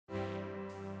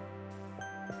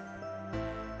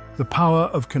The power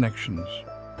of connections.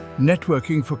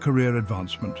 Networking for career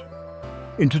advancement.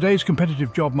 In today's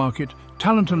competitive job market,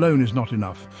 talent alone is not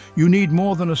enough. You need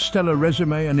more than a stellar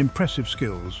resume and impressive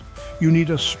skills. You need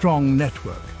a strong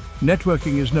network.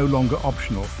 Networking is no longer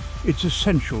optional. It's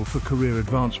essential for career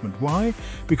advancement. Why?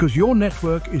 Because your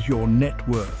network is your net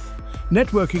worth.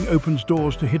 Networking opens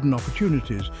doors to hidden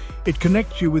opportunities. It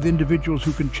connects you with individuals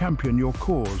who can champion your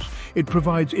cause. It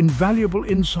provides invaluable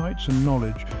insights and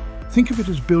knowledge. Think of it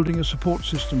as building a support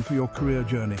system for your career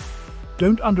journey.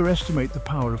 Don't underestimate the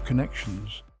power of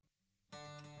connections.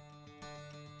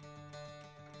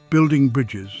 Building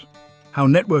bridges. How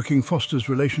networking fosters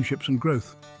relationships and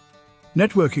growth.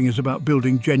 Networking is about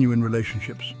building genuine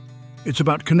relationships. It's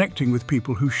about connecting with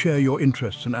people who share your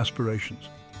interests and aspirations.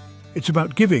 It's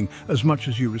about giving as much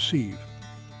as you receive.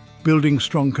 Building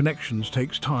strong connections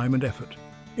takes time and effort.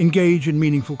 Engage in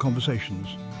meaningful conversations.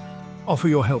 Offer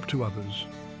your help to others.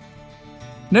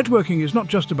 Networking is not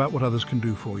just about what others can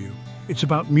do for you. It's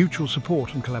about mutual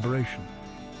support and collaboration.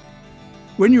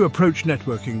 When you approach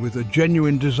networking with a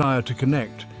genuine desire to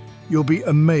connect, you'll be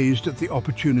amazed at the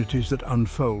opportunities that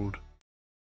unfold.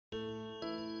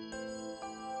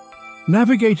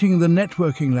 Navigating the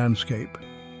networking landscape.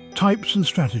 Types and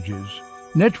strategies.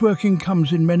 Networking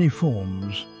comes in many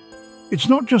forms. It's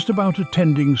not just about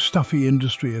attending stuffy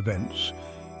industry events.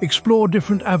 Explore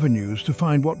different avenues to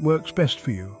find what works best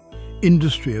for you.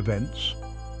 Industry events.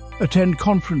 Attend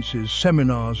conferences,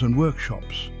 seminars and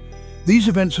workshops. These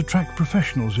events attract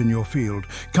professionals in your field.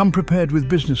 Come prepared with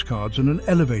business cards and an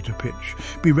elevator pitch.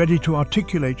 Be ready to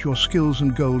articulate your skills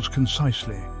and goals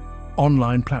concisely.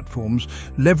 Online platforms.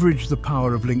 Leverage the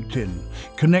power of LinkedIn.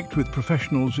 Connect with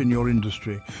professionals in your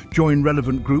industry. Join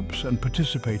relevant groups and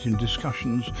participate in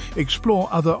discussions. Explore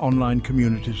other online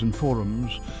communities and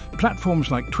forums.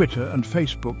 Platforms like Twitter and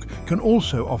Facebook can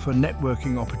also offer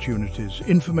networking opportunities,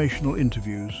 informational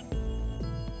interviews.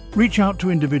 Reach out to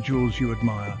individuals you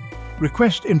admire.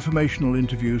 Request informational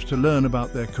interviews to learn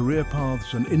about their career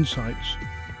paths and insights.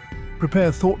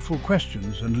 Prepare thoughtful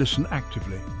questions and listen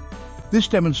actively. This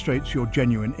demonstrates your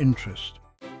genuine interest.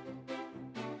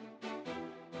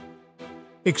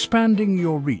 Expanding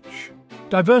your reach.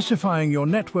 Diversifying your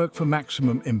network for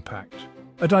maximum impact.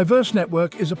 A diverse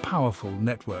network is a powerful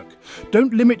network.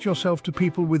 Don't limit yourself to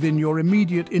people within your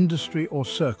immediate industry or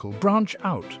circle. Branch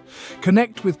out.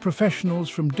 Connect with professionals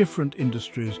from different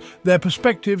industries. Their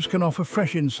perspectives can offer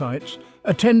fresh insights.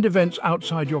 Attend events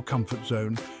outside your comfort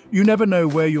zone. You never know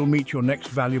where you'll meet your next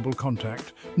valuable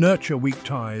contact. Nurture weak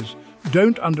ties.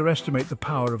 Don't underestimate the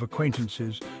power of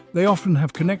acquaintances. They often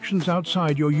have connections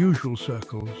outside your usual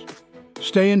circles.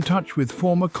 Stay in touch with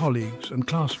former colleagues and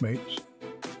classmates.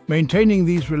 Maintaining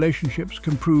these relationships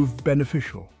can prove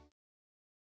beneficial.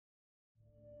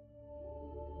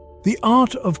 The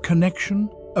art of connection,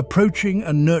 approaching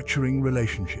and nurturing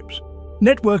relationships.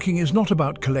 Networking is not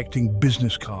about collecting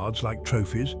business cards like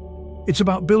trophies. It's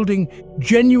about building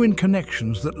genuine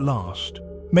connections that last,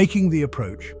 making the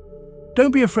approach.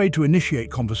 Don't be afraid to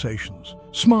initiate conversations.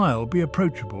 Smile, be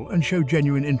approachable, and show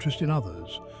genuine interest in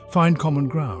others. Find common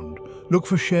ground. Look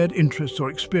for shared interests or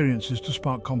experiences to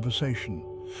spark conversation.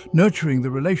 Nurturing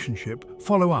the relationship,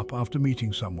 follow up after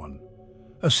meeting someone.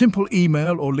 A simple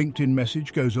email or LinkedIn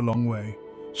message goes a long way.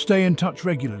 Stay in touch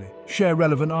regularly. Share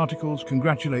relevant articles,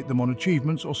 congratulate them on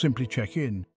achievements, or simply check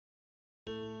in.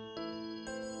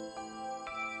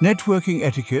 Networking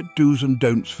etiquette, do's and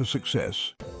don'ts for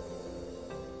success.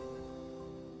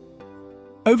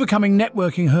 Overcoming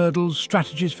networking hurdles,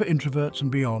 strategies for introverts and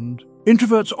beyond.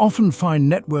 Introverts often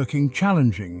find networking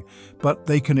challenging, but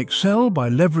they can excel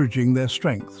by leveraging their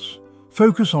strengths.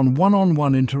 Focus on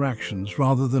one-on-one interactions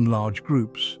rather than large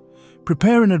groups.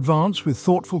 Prepare in advance with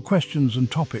thoughtful questions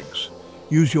and topics.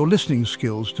 Use your listening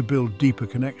skills to build deeper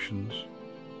connections.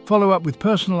 Follow up with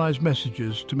personalized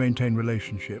messages to maintain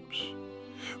relationships.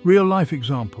 Real-life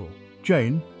example.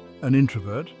 Jane, an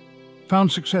introvert,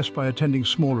 found success by attending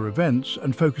smaller events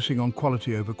and focusing on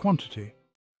quality over quantity.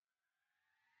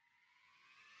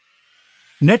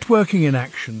 Networking in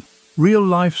action.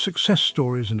 Real-life success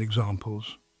stories and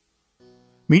examples.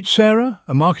 Meet Sarah,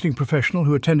 a marketing professional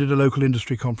who attended a local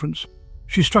industry conference.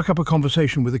 She struck up a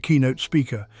conversation with a keynote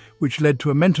speaker, which led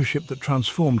to a mentorship that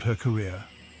transformed her career.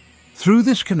 Through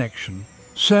this connection,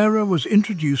 Sarah was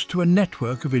introduced to a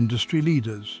network of industry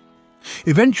leaders,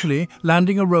 eventually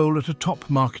landing a role at a top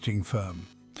marketing firm.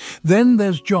 Then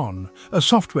there's John, a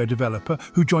software developer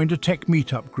who joined a tech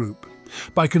meetup group.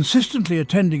 By consistently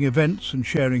attending events and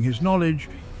sharing his knowledge,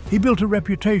 he built a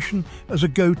reputation as a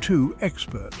go-to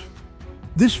expert.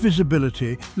 This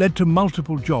visibility led to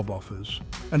multiple job offers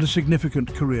and a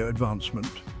significant career advancement.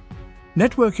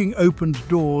 Networking opened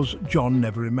doors John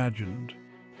never imagined.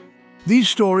 These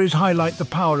stories highlight the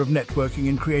power of networking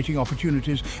in creating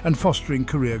opportunities and fostering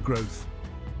career growth.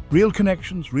 Real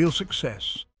connections, real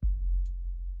success.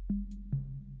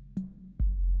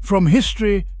 From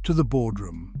history to the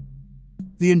boardroom,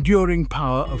 the enduring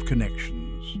power of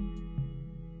connections.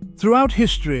 Throughout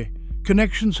history,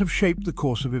 connections have shaped the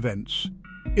course of events.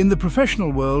 In the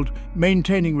professional world,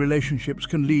 maintaining relationships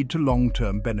can lead to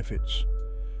long-term benefits.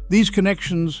 These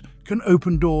connections can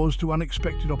open doors to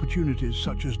unexpected opportunities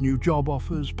such as new job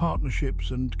offers,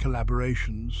 partnerships, and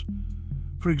collaborations.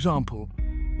 For example,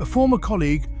 a former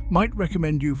colleague might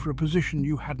recommend you for a position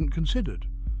you hadn't considered,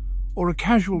 or a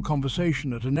casual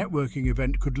conversation at a networking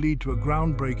event could lead to a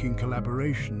groundbreaking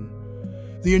collaboration.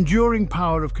 The enduring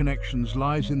power of connections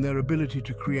lies in their ability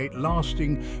to create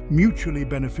lasting, mutually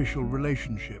beneficial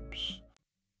relationships.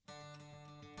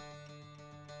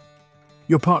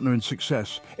 Your partner in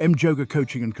success, Jhoga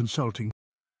Coaching and Consulting.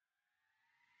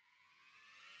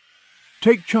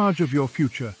 Take charge of your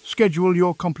future. Schedule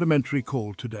your complimentary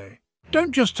call today.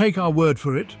 Don't just take our word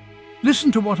for it.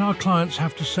 Listen to what our clients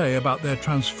have to say about their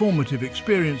transformative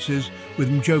experiences with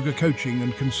Jhoga Coaching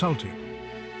and Consulting.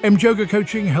 Jhoga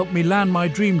Coaching helped me land my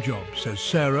dream job, says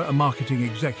Sarah, a marketing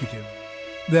executive.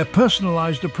 Their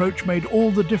personalized approach made all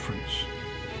the difference.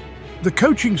 The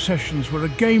coaching sessions were a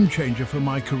game changer for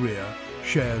my career,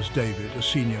 shares David, a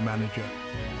senior manager.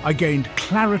 I gained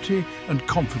clarity and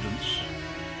confidence.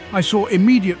 I saw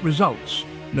immediate results,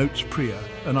 notes Priya,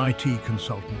 an IT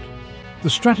consultant. The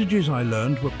strategies I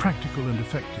learned were practical and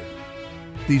effective.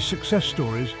 These success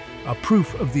stories are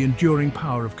proof of the enduring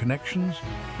power of connections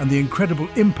and the incredible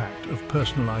impact of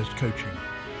personalized coaching.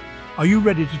 Are you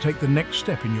ready to take the next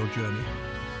step in your journey?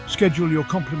 Schedule your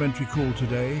complimentary call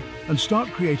today and start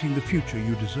creating the future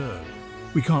you deserve.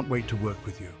 We can't wait to work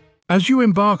with you. As you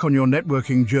embark on your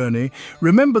networking journey,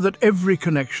 remember that every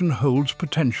connection holds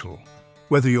potential.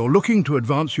 Whether you're looking to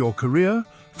advance your career,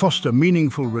 foster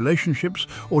meaningful relationships,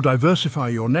 or diversify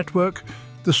your network,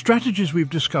 the strategies we've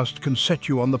discussed can set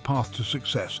you on the path to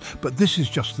success. But this is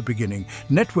just the beginning.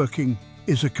 Networking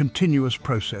is a continuous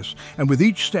process, and with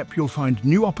each step you'll find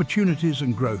new opportunities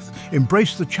and growth.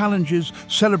 Embrace the challenges,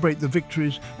 celebrate the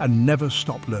victories, and never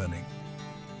stop learning.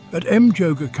 At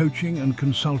Jhoga Coaching and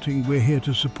Consulting, we're here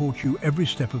to support you every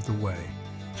step of the way.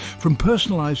 From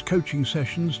personalized coaching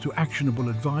sessions to actionable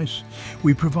advice,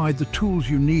 we provide the tools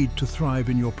you need to thrive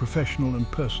in your professional and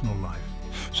personal life.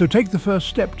 So take the first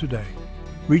step today.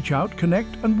 Reach out,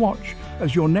 connect, and watch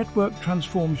as your network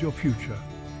transforms your future.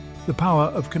 The power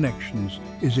of connections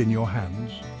is in your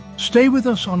hands. Stay with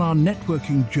us on our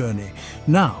networking journey.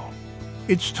 Now,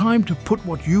 it's time to put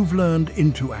what you've learned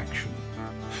into action.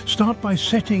 Start by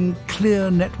setting clear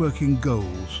networking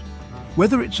goals.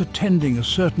 Whether it's attending a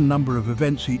certain number of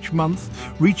events each month,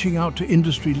 reaching out to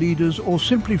industry leaders, or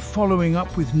simply following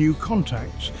up with new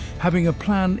contacts, having a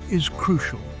plan is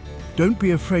crucial. Don't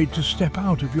be afraid to step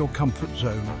out of your comfort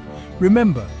zone.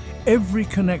 Remember, every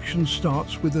connection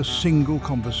starts with a single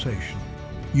conversation.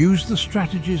 Use the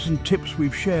strategies and tips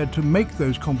we've shared to make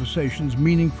those conversations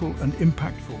meaningful and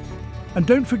impactful. And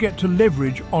don't forget to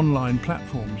leverage online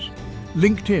platforms.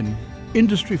 LinkedIn,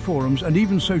 industry forums, and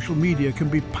even social media can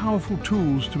be powerful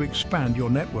tools to expand your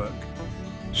network.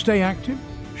 Stay active,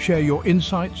 share your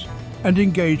insights, and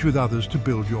engage with others to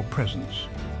build your presence.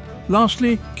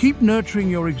 Lastly, keep nurturing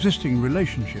your existing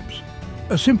relationships.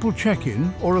 A simple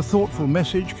check-in or a thoughtful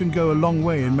message can go a long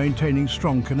way in maintaining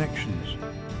strong connections.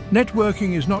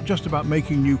 Networking is not just about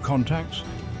making new contacts,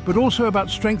 but also about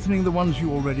strengthening the ones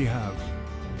you already have.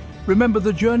 Remember,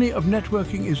 the journey of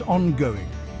networking is ongoing.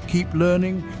 Keep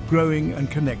learning, growing,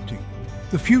 and connecting.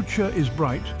 The future is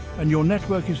bright, and your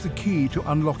network is the key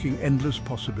to unlocking endless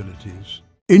possibilities.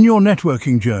 In your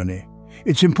networking journey,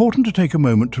 it's important to take a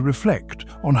moment to reflect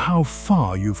on how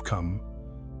far you've come.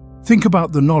 Think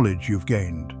about the knowledge you've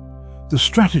gained, the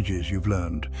strategies you've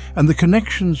learned, and the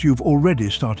connections you've already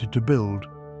started to build.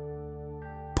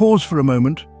 Pause for a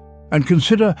moment and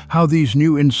consider how these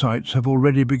new insights have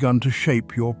already begun to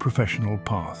shape your professional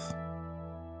path.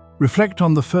 Reflect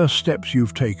on the first steps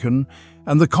you've taken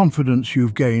and the confidence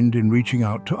you've gained in reaching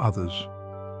out to others.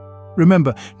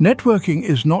 Remember, networking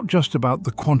is not just about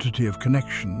the quantity of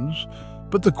connections,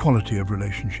 but the quality of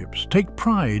relationships. Take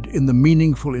pride in the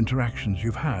meaningful interactions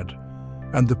you've had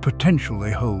and the potential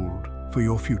they hold for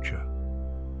your future.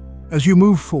 As you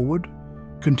move forward,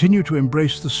 continue to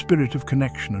embrace the spirit of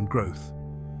connection and growth.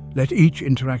 Let each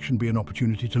interaction be an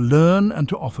opportunity to learn and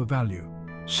to offer value.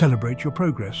 Celebrate your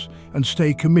progress and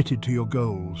stay committed to your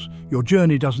goals. Your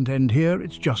journey doesn't end here,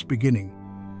 it's just beginning.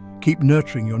 Keep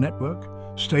nurturing your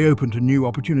network, Stay open to new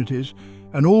opportunities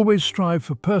and always strive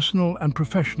for personal and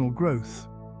professional growth.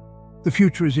 The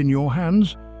future is in your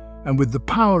hands, and with the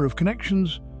power of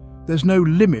connections, there's no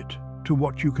limit to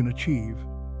what you can achieve.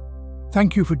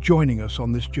 Thank you for joining us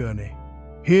on this journey.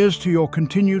 Here's to your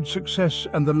continued success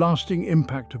and the lasting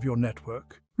impact of your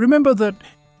network. Remember that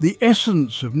the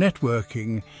essence of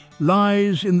networking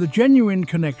lies in the genuine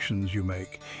connections you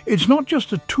make. It's not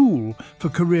just a tool for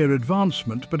career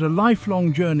advancement, but a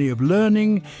lifelong journey of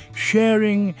learning,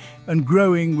 sharing, and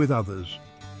growing with others.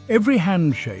 Every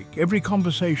handshake, every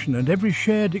conversation, and every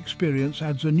shared experience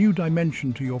adds a new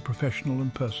dimension to your professional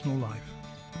and personal life.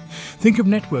 Think of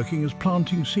networking as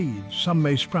planting seeds. Some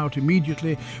may sprout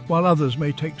immediately, while others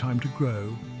may take time to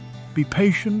grow. Be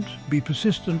patient, be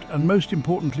persistent, and most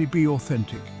importantly, be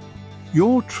authentic.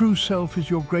 Your true self is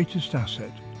your greatest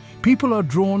asset. People are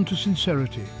drawn to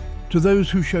sincerity, to those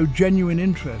who show genuine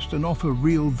interest and offer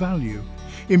real value.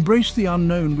 Embrace the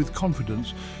unknown with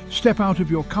confidence. Step out of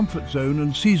your comfort zone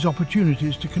and seize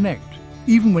opportunities to connect,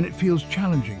 even when it feels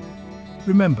challenging.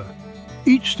 Remember,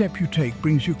 each step you take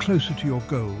brings you closer to your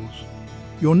goals.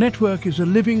 Your network is a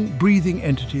living, breathing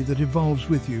entity that evolves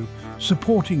with you,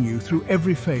 supporting you through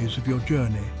every phase of your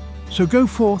journey. So go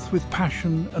forth with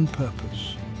passion and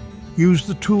purpose. Use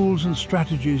the tools and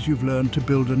strategies you've learned to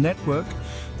build a network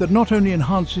that not only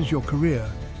enhances your career,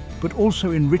 but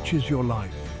also enriches your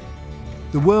life.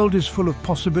 The world is full of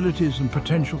possibilities and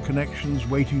potential connections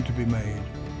waiting to be made.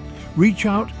 Reach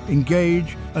out,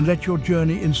 engage, and let your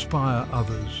journey inspire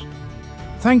others.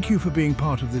 Thank you for being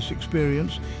part of this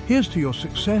experience. Here's to your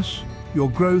success, your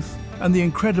growth, and the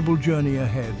incredible journey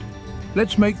ahead.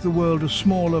 Let's make the world a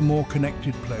smaller, more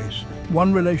connected place,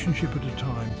 one relationship at a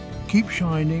time. Keep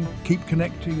shining, keep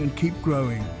connecting, and keep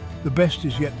growing. The best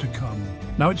is yet to come.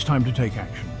 Now it's time to take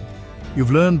action.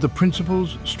 You've learned the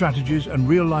principles, strategies, and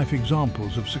real-life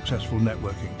examples of successful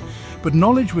networking. But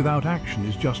knowledge without action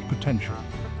is just potential.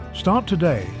 Start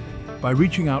today by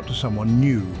reaching out to someone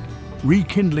new,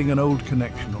 rekindling an old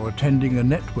connection, or attending a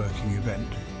networking event.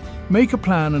 Make a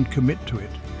plan and commit to it.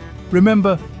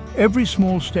 Remember, every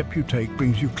small step you take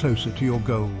brings you closer to your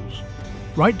goals.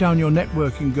 Write down your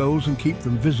networking goals and keep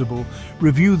them visible,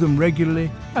 review them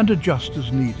regularly, and adjust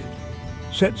as needed.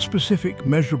 Set specific,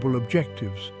 measurable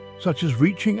objectives, such as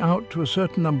reaching out to a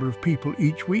certain number of people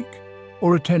each week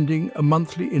or attending a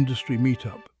monthly industry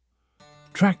meetup.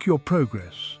 Track your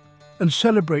progress and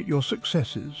celebrate your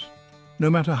successes, no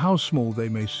matter how small they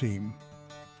may seem.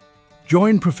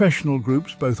 Join professional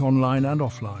groups both online and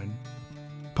offline.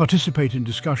 Participate in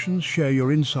discussions, share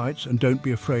your insights, and don't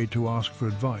be afraid to ask for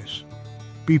advice.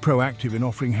 Be proactive in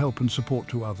offering help and support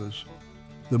to others.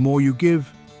 The more you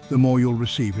give, the more you'll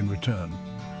receive in return.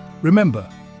 Remember,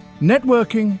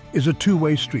 networking is a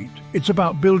two-way street. It's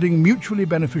about building mutually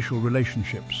beneficial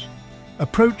relationships.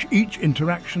 Approach each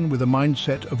interaction with a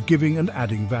mindset of giving and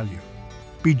adding value.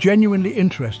 Be genuinely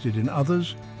interested in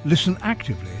others, listen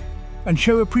actively, and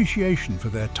show appreciation for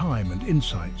their time and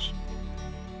insights.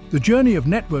 The journey of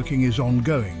networking is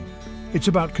ongoing. It's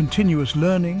about continuous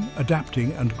learning,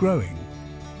 adapting, and growing.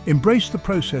 Embrace the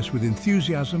process with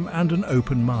enthusiasm and an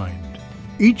open mind.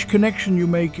 Each connection you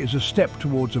make is a step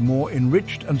towards a more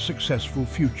enriched and successful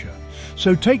future.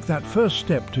 So take that first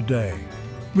step today.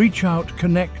 Reach out,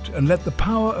 connect, and let the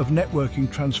power of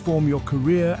networking transform your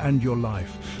career and your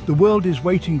life. The world is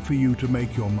waiting for you to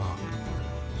make your mark.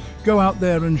 Go out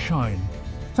there and shine.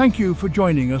 Thank you for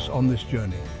joining us on this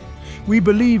journey. We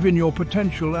believe in your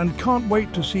potential and can't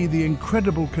wait to see the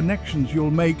incredible connections you'll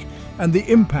make and the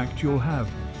impact you'll have.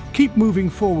 Keep moving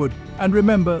forward, and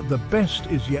remember, the best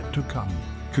is yet to come.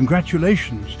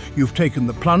 Congratulations, you've taken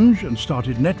the plunge and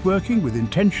started networking with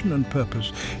intention and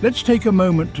purpose. Let's take a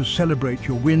moment to celebrate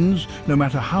your wins, no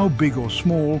matter how big or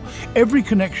small. Every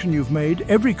connection you've made,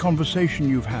 every conversation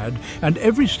you've had, and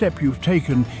every step you've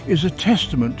taken is a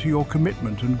testament to your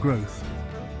commitment and growth.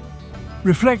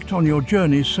 Reflect on your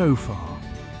journey so far.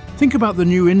 Think about the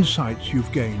new insights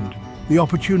you've gained, the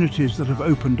opportunities that have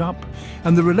opened up,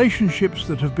 and the relationships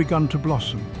that have begun to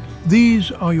blossom.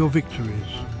 These are your victories.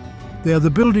 They are the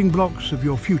building blocks of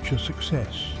your future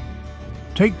success.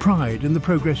 Take pride in the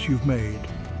progress you've made.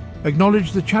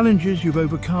 Acknowledge the challenges you've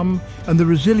overcome and the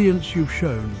resilience you've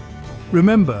shown.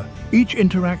 Remember, each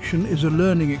interaction is a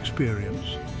learning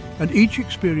experience, and each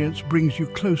experience brings you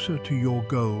closer to your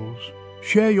goals.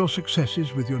 Share your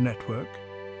successes with your network.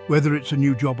 Whether it's a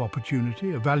new job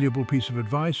opportunity, a valuable piece of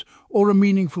advice, or a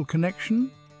meaningful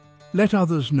connection, let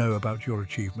others know about your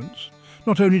achievements.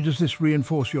 Not only does this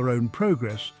reinforce your own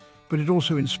progress, but it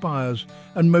also inspires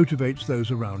and motivates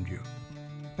those around you.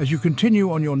 As you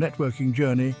continue on your networking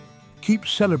journey, keep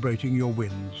celebrating your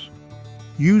wins.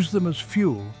 Use them as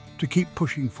fuel to keep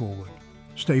pushing forward.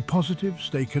 Stay positive,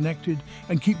 stay connected,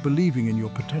 and keep believing in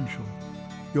your potential.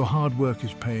 Your hard work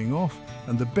is paying off,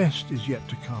 and the best is yet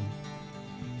to come.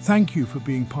 Thank you for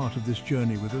being part of this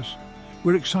journey with us.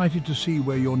 We're excited to see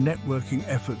where your networking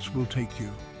efforts will take you.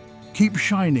 Keep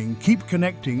shining, keep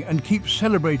connecting, and keep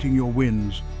celebrating your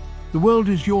wins. The world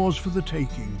is yours for the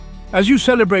taking. As you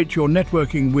celebrate your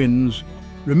networking wins,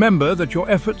 remember that your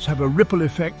efforts have a ripple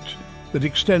effect that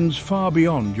extends far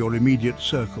beyond your immediate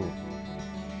circle.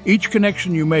 Each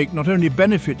connection you make not only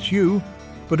benefits you,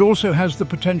 but also has the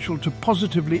potential to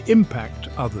positively impact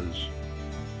others.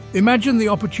 Imagine the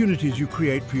opportunities you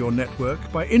create for your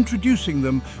network by introducing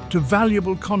them to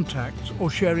valuable contacts or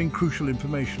sharing crucial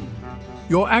information.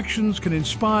 Your actions can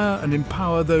inspire and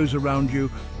empower those around you,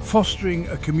 fostering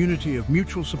a community of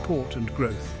mutual support and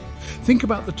growth. Think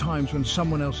about the times when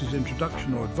someone else's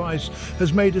introduction or advice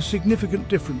has made a significant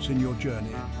difference in your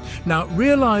journey. Now,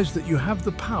 realize that you have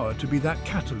the power to be that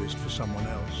catalyst for someone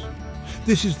else.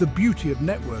 This is the beauty of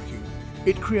networking.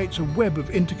 It creates a web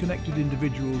of interconnected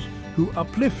individuals who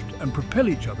uplift and propel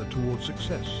each other towards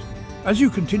success. As you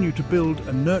continue to build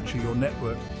and nurture your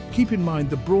network, keep in mind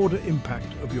the broader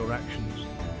impact of your actions.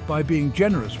 By being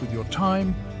generous with your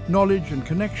time, knowledge, and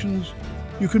connections,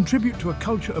 you contribute to a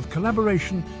culture of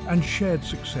collaboration and shared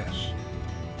success.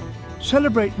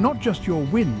 Celebrate not just your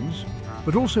wins,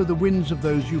 but also the wins of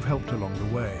those you've helped along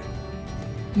the way.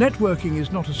 Networking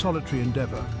is not a solitary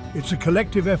endeavor. It's a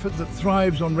collective effort that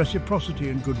thrives on reciprocity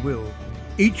and goodwill.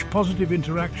 Each positive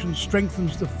interaction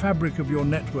strengthens the fabric of your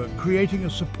network, creating a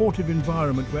supportive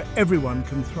environment where everyone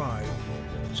can thrive.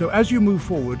 So as you move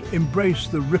forward, embrace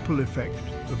the ripple effect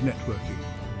of networking.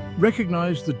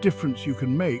 Recognize the difference you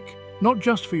can make, not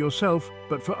just for yourself,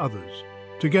 but for others.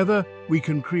 Together, we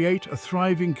can create a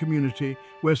thriving community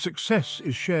where success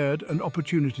is shared and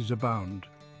opportunities abound.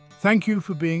 Thank you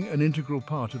for being an integral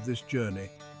part of this journey.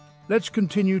 Let's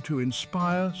continue to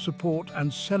inspire, support,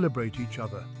 and celebrate each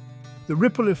other. The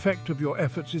ripple effect of your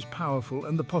efforts is powerful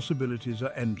and the possibilities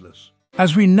are endless.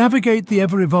 As we navigate the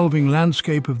ever-evolving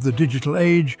landscape of the digital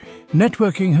age,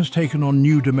 networking has taken on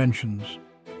new dimensions.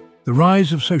 The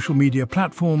rise of social media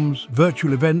platforms,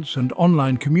 virtual events, and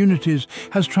online communities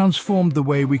has transformed the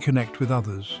way we connect with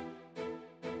others.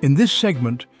 In this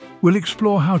segment, we'll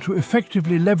explore how to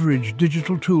effectively leverage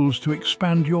digital tools to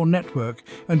expand your network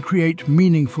and create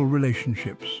meaningful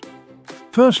relationships.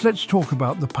 First, let's talk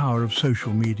about the power of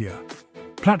social media.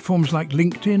 Platforms like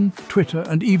LinkedIn, Twitter,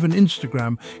 and even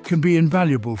Instagram can be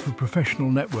invaluable for professional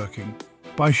networking.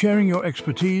 By sharing your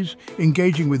expertise,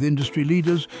 engaging with industry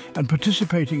leaders, and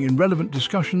participating in relevant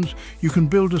discussions, you can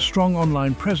build a strong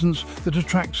online presence that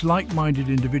attracts like-minded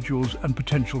individuals and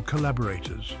potential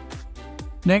collaborators.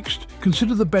 Next,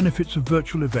 consider the benefits of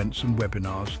virtual events and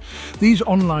webinars. These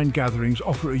online gatherings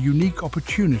offer a unique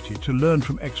opportunity to learn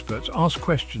from experts, ask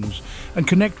questions, and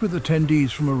connect with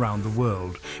attendees from around the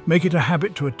world. Make it a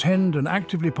habit to attend and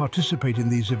actively participate in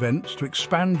these events to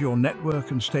expand your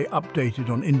network and stay updated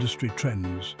on industry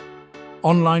trends.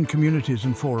 Online communities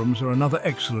and forums are another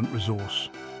excellent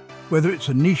resource. Whether it's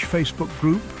a niche Facebook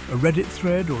group, a Reddit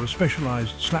thread, or a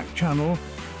specialized Slack channel,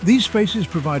 these spaces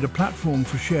provide a platform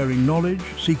for sharing knowledge,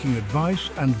 seeking advice,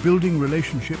 and building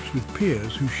relationships with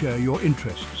peers who share your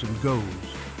interests and goals.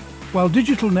 While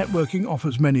digital networking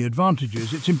offers many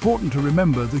advantages, it's important to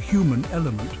remember the human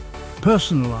element.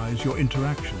 Personalize your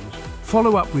interactions,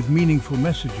 follow up with meaningful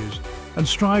messages, and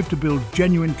strive to build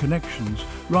genuine connections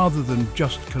rather than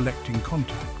just collecting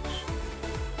contacts.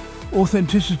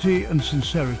 Authenticity and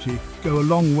sincerity go a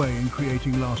long way in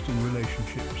creating lasting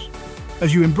relationships.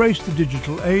 As you embrace the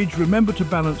digital age, remember to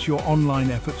balance your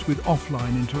online efforts with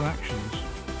offline interactions.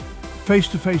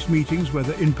 Face-to-face meetings,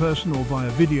 whether in person or via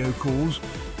video calls,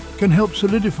 can help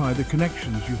solidify the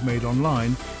connections you've made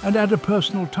online and add a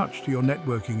personal touch to your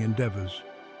networking endeavors.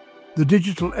 The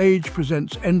digital age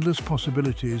presents endless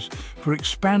possibilities for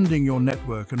expanding your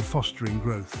network and fostering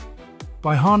growth.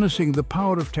 By harnessing the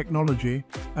power of technology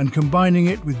and combining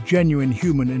it with genuine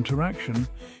human interaction,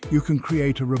 you can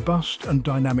create a robust and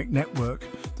dynamic network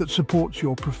that supports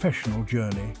your professional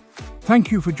journey.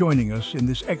 Thank you for joining us in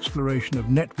this exploration of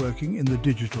networking in the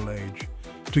digital age.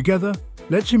 Together,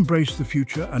 let's embrace the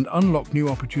future and unlock new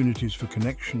opportunities for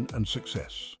connection and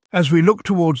success. As we look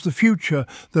towards the future,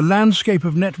 the landscape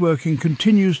of networking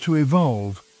continues to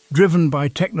evolve, driven by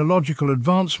technological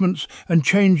advancements and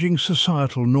changing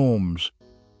societal norms.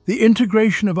 The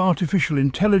integration of artificial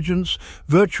intelligence,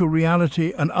 virtual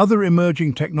reality, and other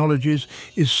emerging technologies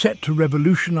is set to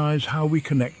revolutionize how we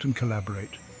connect and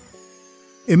collaborate.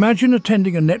 Imagine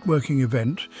attending a networking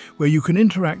event where you can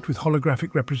interact with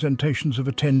holographic representations of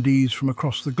attendees from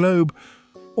across the globe,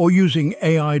 or using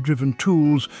AI-driven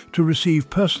tools to receive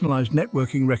personalized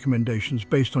networking recommendations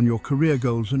based on your career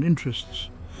goals and interests.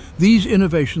 These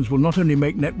innovations will not only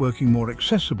make networking more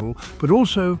accessible, but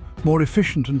also more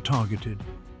efficient and targeted.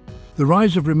 The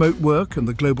rise of remote work and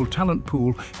the global talent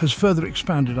pool has further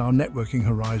expanded our networking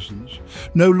horizons.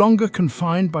 No longer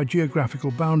confined by geographical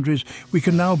boundaries, we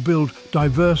can now build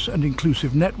diverse and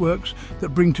inclusive networks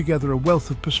that bring together a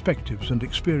wealth of perspectives and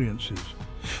experiences.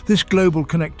 This global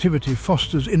connectivity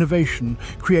fosters innovation,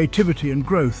 creativity and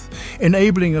growth,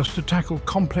 enabling us to tackle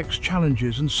complex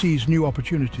challenges and seize new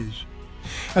opportunities.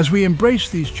 As we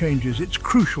embrace these changes, it's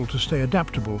crucial to stay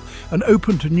adaptable and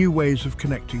open to new ways of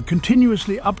connecting,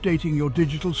 continuously updating your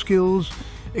digital skills,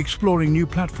 exploring new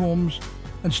platforms,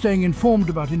 and staying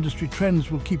informed about industry trends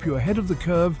will keep you ahead of the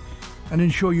curve and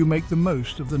ensure you make the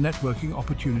most of the networking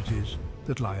opportunities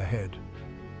that lie ahead.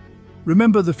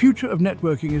 Remember, the future of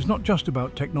networking is not just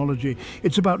about technology,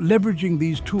 it's about leveraging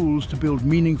these tools to build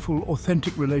meaningful,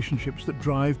 authentic relationships that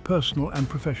drive personal and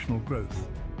professional growth.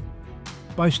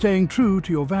 By staying true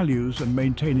to your values and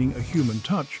maintaining a human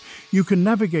touch, you can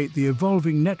navigate the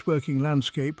evolving networking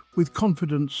landscape with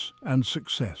confidence and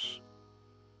success.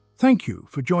 Thank you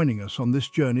for joining us on this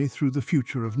journey through the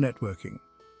future of networking.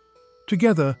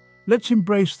 Together, let's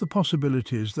embrace the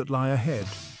possibilities that lie ahead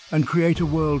and create a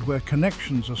world where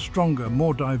connections are stronger,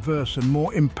 more diverse, and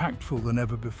more impactful than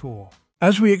ever before.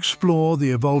 As we explore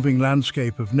the evolving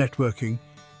landscape of networking,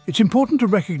 it's important to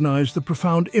recognize the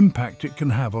profound impact it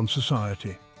can have on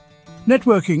society.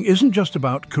 Networking isn't just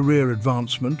about career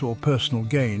advancement or personal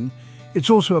gain,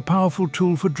 it's also a powerful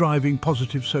tool for driving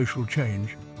positive social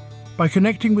change. By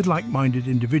connecting with like-minded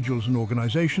individuals and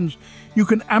organizations, you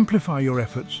can amplify your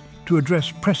efforts to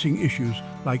address pressing issues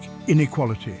like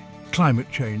inequality,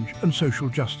 climate change, and social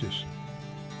justice.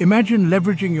 Imagine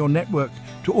leveraging your network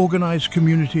to organize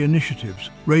community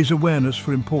initiatives, raise awareness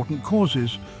for important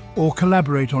causes, or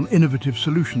collaborate on innovative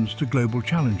solutions to global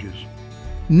challenges.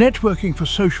 Networking for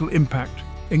social impact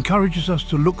encourages us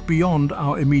to look beyond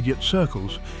our immediate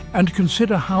circles and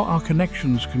consider how our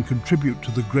connections can contribute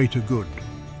to the greater good.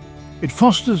 It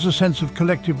fosters a sense of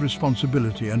collective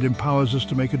responsibility and empowers us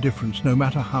to make a difference, no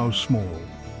matter how small.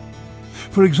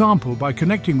 For example, by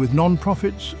connecting with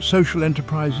non-profits, social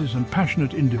enterprises, and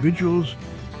passionate individuals,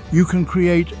 you can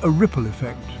create a ripple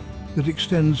effect that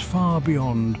extends far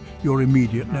beyond your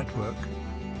immediate network.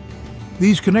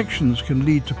 These connections can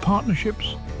lead to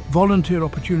partnerships, volunteer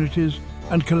opportunities,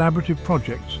 and collaborative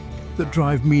projects that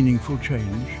drive meaningful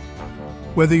change.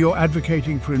 Whether you're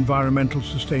advocating for environmental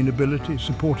sustainability,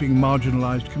 supporting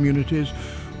marginalized communities,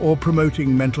 or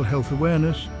promoting mental health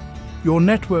awareness, your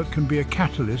network can be a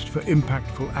catalyst for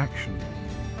impactful action.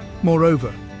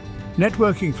 Moreover,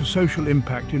 networking for social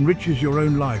impact enriches your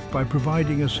own life by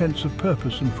providing a sense of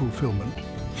purpose and fulfillment.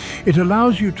 It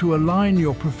allows you to align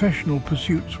your professional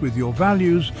pursuits with your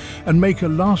values and make a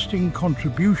lasting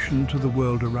contribution to the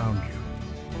world around you.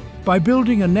 By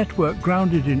building a network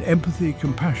grounded in empathy,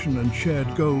 compassion, and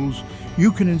shared goals,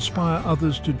 you can inspire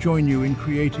others to join you in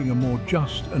creating a more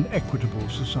just and equitable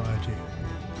society.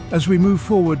 As we move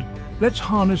forward, let's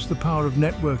harness the power of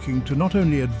networking to not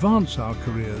only advance our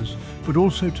careers, but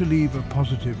also to leave a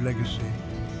positive legacy.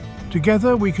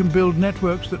 Together, we can build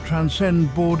networks that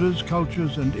transcend borders,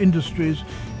 cultures, and industries,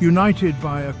 united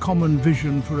by a common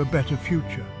vision for a better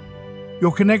future.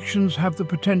 Your connections have the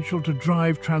potential to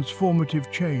drive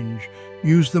transformative change.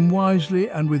 Use them wisely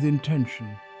and with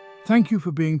intention. Thank you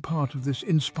for being part of this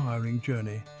inspiring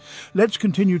journey. Let's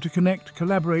continue to connect,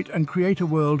 collaborate, and create a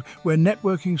world where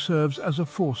networking serves as a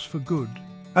force for good.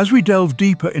 As we delve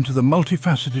deeper into the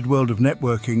multifaceted world of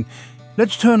networking,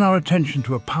 let's turn our attention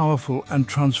to a powerful and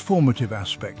transformative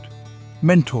aspect: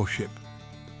 mentorship.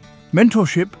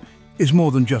 Mentorship is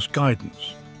more than just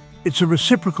guidance. It's a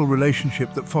reciprocal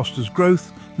relationship that fosters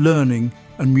growth, learning,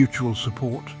 and mutual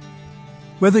support.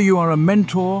 Whether you are a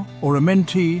mentor or a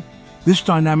mentee, this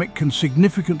dynamic can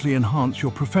significantly enhance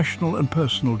your professional and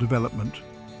personal development.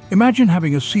 Imagine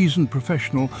having a seasoned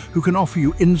professional who can offer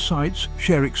you insights,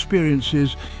 share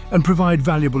experiences, and provide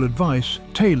valuable advice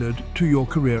tailored to your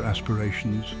career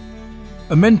aspirations.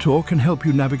 A mentor can help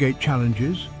you navigate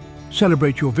challenges,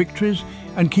 celebrate your victories,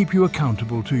 and keep you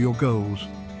accountable to your goals.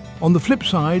 On the flip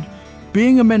side,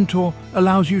 being a mentor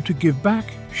allows you to give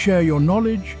back, share your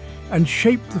knowledge, and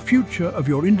shape the future of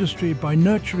your industry by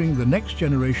nurturing the next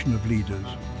generation of leaders.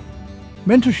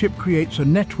 Mentorship creates a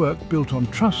network built on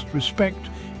trust, respect,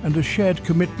 and a shared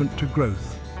commitment to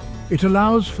growth. It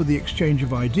allows for the exchange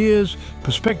of ideas,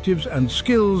 perspectives, and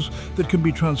skills that can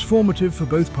be transformative for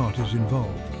both parties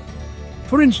involved.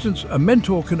 For instance, a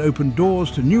mentor can open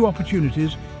doors to new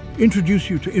opportunities, introduce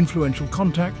you to influential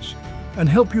contacts, and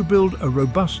help you build a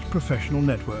robust professional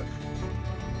network.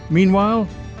 Meanwhile,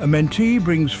 a mentee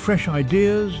brings fresh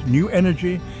ideas, new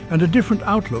energy, and a different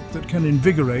outlook that can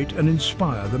invigorate and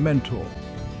inspire the mentor.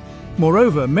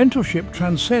 Moreover, mentorship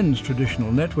transcends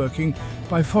traditional networking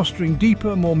by fostering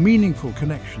deeper, more meaningful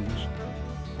connections.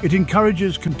 It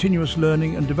encourages continuous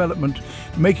learning and development,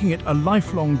 making it a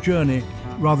lifelong journey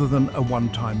rather than a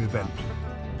one-time event.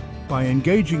 By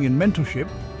engaging in mentorship,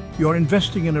 you're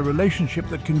investing in a relationship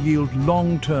that can yield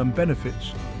long-term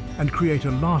benefits and create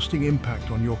a lasting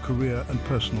impact on your career and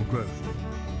personal growth.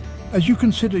 As you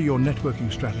consider your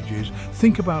networking strategies,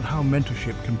 think about how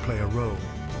mentorship can play a role.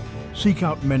 Seek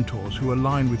out mentors who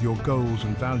align with your goals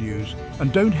and values,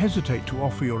 and don't hesitate to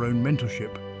offer your own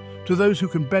mentorship to those who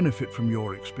can benefit from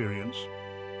your experience.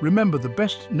 Remember, the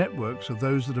best networks are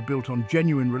those that are built on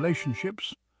genuine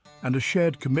relationships and a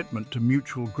shared commitment to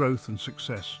mutual growth and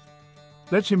success.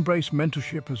 Let's embrace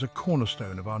mentorship as a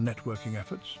cornerstone of our networking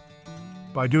efforts.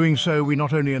 By doing so, we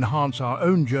not only enhance our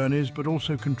own journeys, but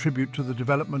also contribute to the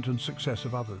development and success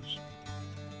of others.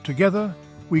 Together,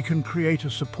 we can create a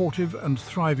supportive and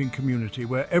thriving community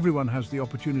where everyone has the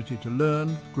opportunity to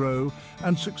learn, grow,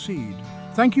 and succeed.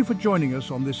 Thank you for joining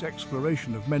us on this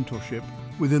exploration of mentorship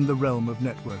within the realm of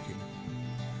networking.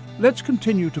 Let's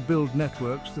continue to build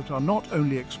networks that are not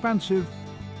only expansive,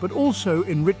 but also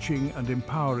enriching and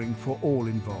empowering for all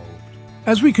involved.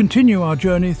 As we continue our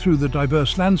journey through the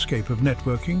diverse landscape of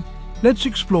networking, let's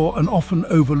explore an often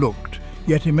overlooked,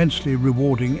 yet immensely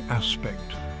rewarding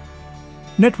aspect: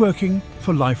 networking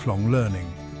for lifelong learning.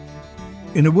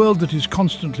 In a world that is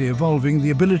constantly evolving, the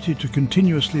ability to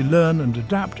continuously learn and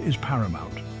adapt is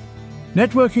paramount.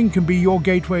 Networking can be your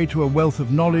gateway to a wealth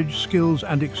of knowledge, skills,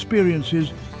 and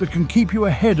experiences that can keep you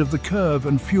ahead of the curve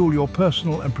and fuel your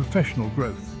personal and professional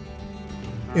growth.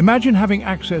 Imagine having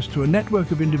access to a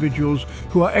network of individuals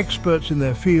who are experts in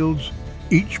their fields,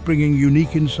 each bringing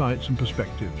unique insights and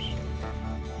perspectives.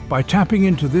 By tapping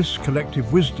into this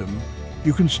collective wisdom,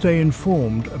 you can stay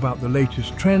informed about the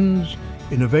latest trends,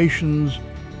 innovations,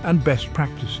 and best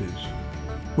practices.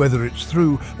 Whether it's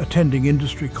through attending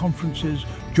industry conferences,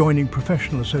 joining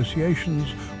professional associations,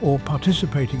 or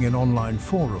participating in online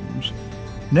forums,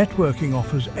 networking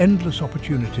offers endless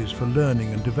opportunities for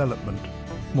learning and development.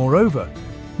 Moreover,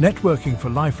 networking for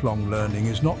lifelong learning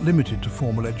is not limited to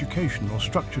formal education or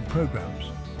structured programs.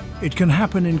 It can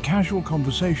happen in casual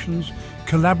conversations,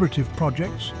 collaborative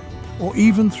projects, or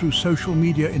even through social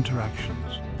media interactions.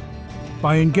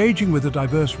 By engaging with a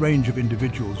diverse range of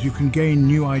individuals, you can gain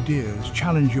new ideas,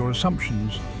 challenge your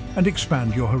assumptions, and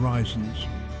expand your horizons.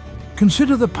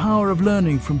 Consider the power of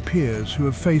learning from peers who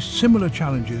have faced similar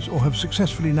challenges or have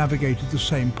successfully navigated the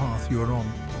same path you are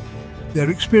on. Their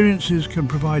experiences can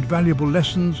provide valuable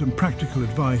lessons and practical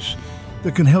advice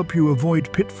that can help you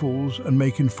avoid pitfalls and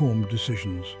make informed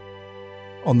decisions.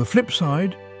 On the flip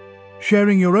side,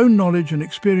 sharing your own knowledge and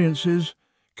experiences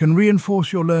can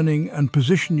reinforce your learning and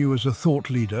position you as a thought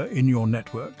leader in your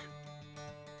network.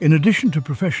 In addition to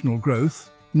professional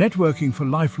growth, networking for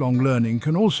lifelong learning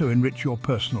can also enrich your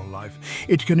personal life.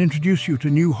 It can introduce you to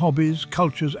new hobbies,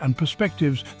 cultures, and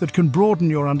perspectives that can broaden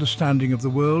your understanding of the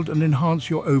world and enhance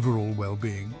your overall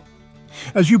well-being.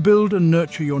 As you build and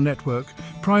nurture your network,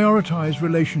 prioritize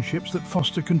relationships that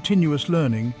foster continuous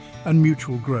learning and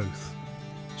mutual growth.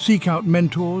 Seek out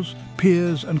mentors,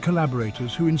 peers, and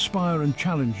collaborators who inspire and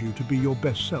challenge you to be your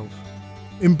best self.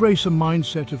 Embrace a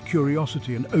mindset of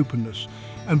curiosity and openness,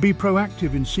 and be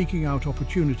proactive in seeking out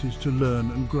opportunities to learn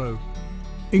and grow.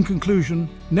 In conclusion,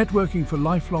 networking for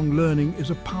lifelong learning is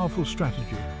a powerful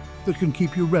strategy that can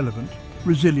keep you relevant,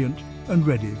 resilient, and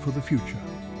ready for the future.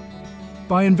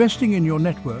 By investing in your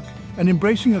network and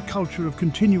embracing a culture of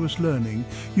continuous learning,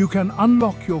 you can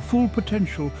unlock your full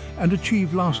potential and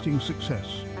achieve lasting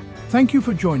success. Thank you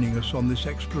for joining us on this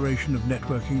exploration of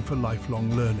networking for lifelong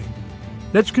learning.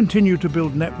 Let's continue to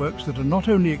build networks that are not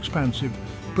only expansive,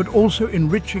 but also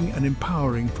enriching and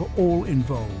empowering for all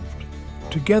involved.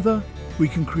 Together, we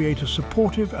can create a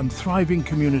supportive and thriving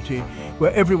community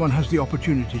where everyone has the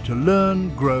opportunity to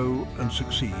learn, grow, and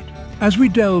succeed. As we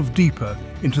delve deeper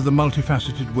into the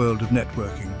multifaceted world of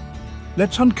networking,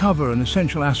 let's uncover an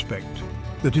essential aspect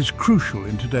that is crucial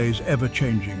in today's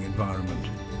ever-changing environment: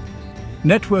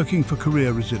 networking for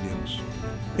career resilience.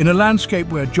 In a landscape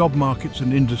where job markets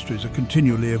and industries are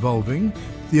continually evolving,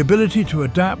 the ability to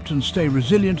adapt and stay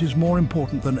resilient is more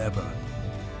important than ever.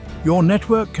 Your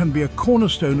network can be a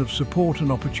cornerstone of support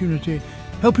and opportunity,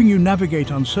 helping you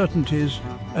navigate uncertainties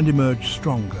and emerge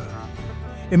stronger.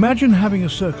 Imagine having a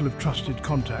circle of trusted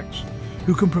contacts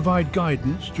who can provide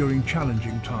guidance during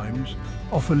challenging times,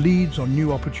 offer leads on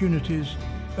new opportunities,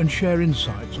 and share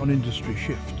insights on industry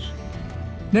shifts.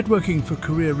 Networking for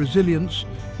career resilience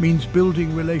means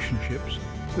building relationships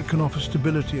that can offer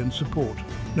stability and support,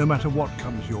 no matter what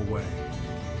comes your way.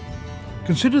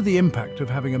 Consider the impact of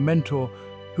having a mentor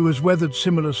who has weathered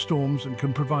similar storms and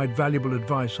can provide valuable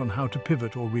advice on how to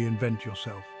pivot or reinvent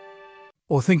yourself.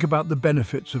 Or think about the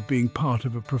benefits of being part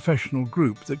of a professional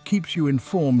group that keeps you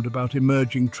informed about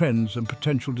emerging trends and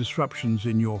potential disruptions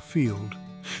in your field.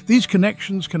 These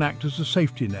connections can act as a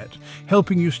safety net,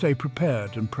 helping you stay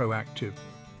prepared and proactive.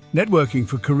 Networking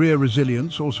for career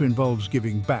resilience also involves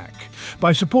giving back.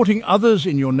 By supporting others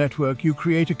in your network, you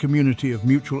create a community of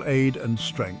mutual aid and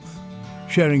strength.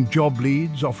 Sharing job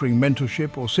leads, offering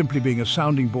mentorship, or simply being a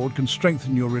sounding board can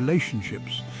strengthen your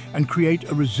relationships and create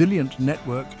a resilient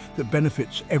network that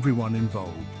benefits everyone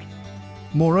involved.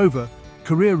 Moreover,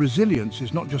 career resilience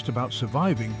is not just about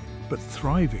surviving, but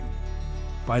thriving.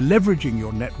 By leveraging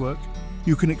your network,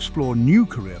 you can explore new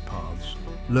career paths,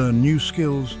 learn new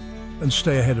skills, and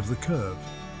stay ahead of the curve.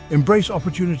 Embrace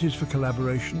opportunities for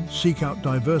collaboration, seek out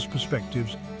diverse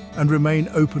perspectives, and remain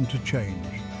open to change.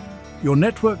 Your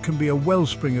network can be a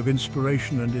wellspring of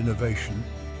inspiration and innovation,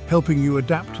 helping you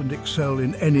adapt and excel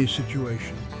in any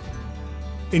situation.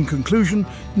 In conclusion,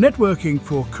 networking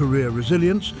for career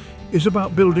resilience is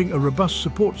about building a robust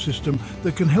support system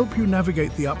that can help you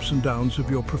navigate the ups and downs of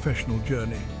your professional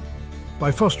journey.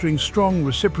 By fostering strong,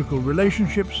 reciprocal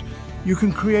relationships, you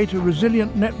can create a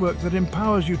resilient network that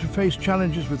empowers you to face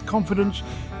challenges with confidence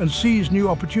and seize new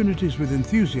opportunities with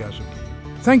enthusiasm.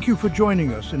 Thank you for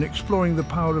joining us in exploring the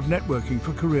power of networking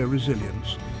for career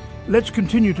resilience. Let's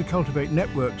continue to cultivate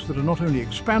networks that are not only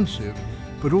expansive,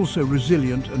 but also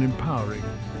resilient and empowering.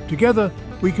 Together,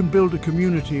 we can build a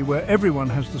community where everyone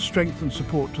has the strength and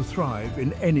support to thrive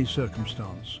in any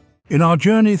circumstance. In our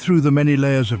journey through the many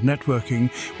layers of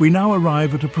networking, we now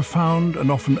arrive at a profound and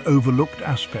often overlooked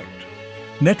aspect: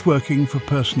 networking for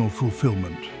personal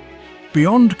fulfillment.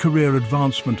 Beyond career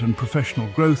advancement and professional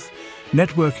growth,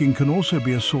 networking can also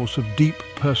be a source of deep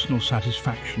personal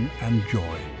satisfaction and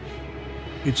joy.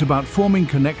 It's about forming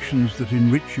connections that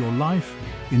enrich your life,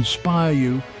 inspire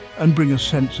you, and bring a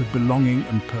sense of belonging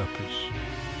and purpose.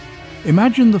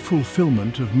 Imagine the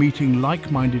fulfillment of meeting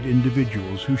like-minded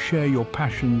individuals who share your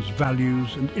passions,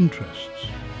 values, and interests.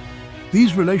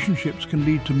 These relationships can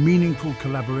lead to meaningful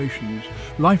collaborations,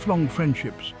 lifelong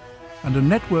friendships, and a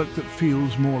network that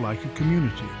feels more like a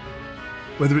community.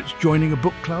 Whether it's joining a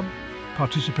book club,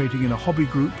 participating in a hobby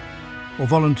group, or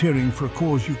volunteering for a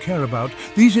cause you care about,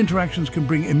 these interactions can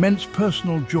bring immense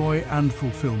personal joy and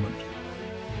fulfillment.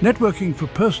 Networking for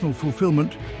personal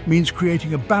fulfillment means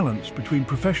creating a balance between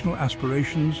professional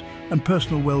aspirations and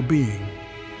personal well-being.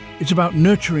 It's about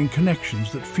nurturing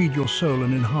connections that feed your soul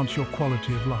and enhance your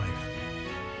quality of life.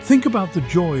 Think about the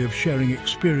joy of sharing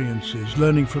experiences,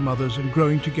 learning from others, and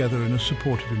growing together in a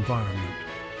supportive environment.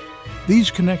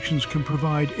 These connections can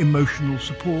provide emotional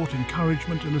support,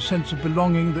 encouragement, and a sense of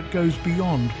belonging that goes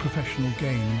beyond professional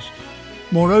gains.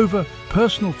 Moreover,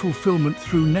 personal fulfillment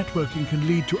through networking can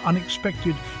lead to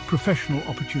unexpected professional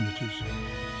opportunities.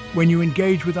 When you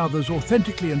engage with others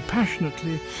authentically and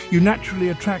passionately, you naturally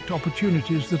attract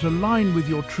opportunities that align with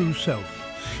your true self.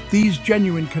 These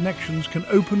genuine connections can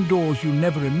open doors you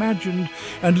never imagined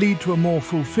and lead to a more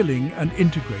fulfilling and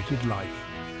integrated life.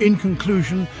 In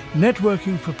conclusion,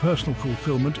 networking for personal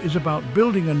fulfillment is about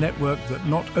building a network that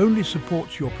not only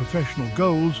supports your professional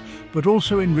goals, but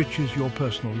also enriches your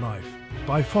personal life.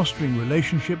 By fostering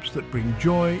relationships that bring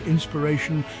joy,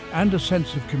 inspiration, and a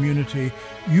sense of community,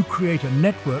 you create a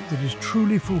network that is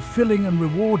truly fulfilling and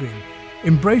rewarding.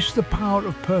 Embrace the power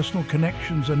of personal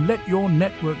connections and let your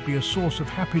network be a source of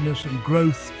happiness and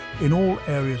growth in all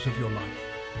areas of your life.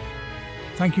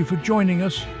 Thank you for joining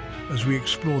us as we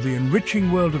explore the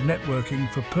enriching world of networking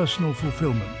for personal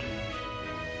fulfillment.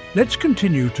 Let's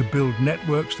continue to build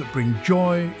networks that bring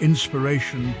joy,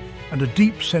 inspiration, and a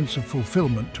deep sense of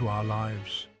fulfillment to our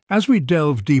lives. As we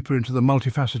delve deeper into the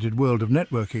multifaceted world of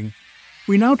networking,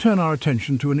 we now turn our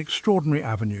attention to an extraordinary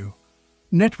avenue: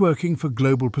 networking for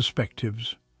global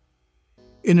perspectives.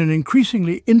 In an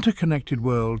increasingly interconnected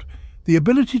world, the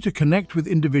ability to connect with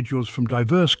individuals from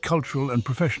diverse cultural and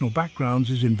professional backgrounds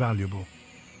is invaluable.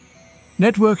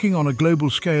 Networking on a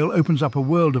global scale opens up a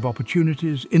world of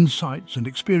opportunities, insights, and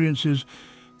experiences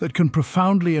that can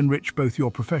profoundly enrich both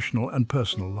your professional and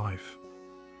personal life.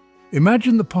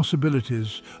 Imagine the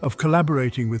possibilities of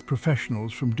collaborating with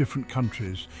professionals from different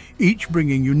countries, each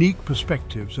bringing unique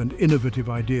perspectives and innovative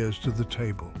ideas to the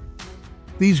table.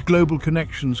 These global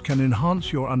connections can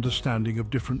enhance your understanding of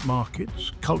different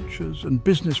markets, cultures, and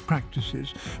business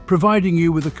practices, providing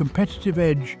you with a competitive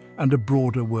edge and a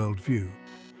broader worldview.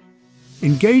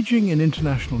 Engaging in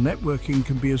international networking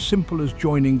can be as simple as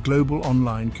joining global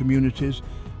online communities,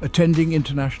 attending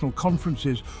international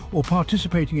conferences, or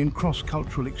participating in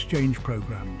cross-cultural exchange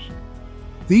programs.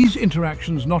 These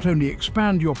interactions not only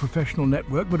expand your professional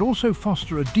network, but also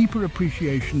foster a deeper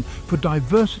appreciation for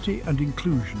diversity and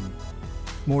inclusion.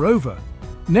 Moreover,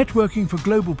 networking for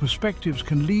global perspectives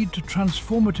can lead to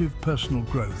transformative personal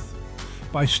growth.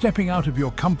 By stepping out of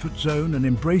your comfort zone and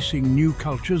embracing new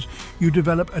cultures, you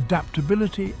develop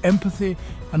adaptability, empathy,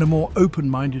 and a more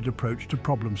open-minded approach to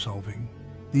problem solving.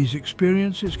 These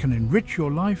experiences can enrich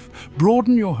your life,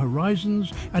 broaden your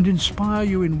horizons, and inspire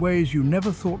you in ways you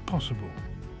never thought possible.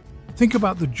 Think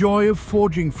about the joy of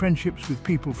forging friendships with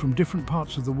people from different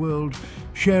parts of the world,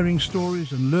 sharing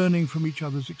stories and learning from each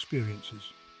other's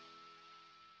experiences.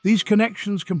 These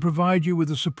connections can provide you with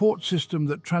a support system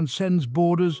that transcends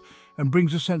borders and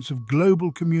brings a sense of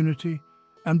global community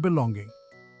and belonging.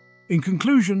 In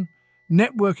conclusion,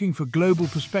 networking for global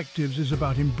perspectives is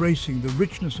about embracing the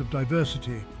richness of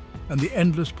diversity and the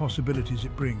endless possibilities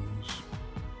it brings.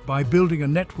 By building a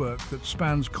network that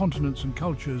spans continents and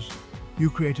cultures,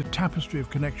 you create a tapestry of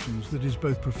connections that is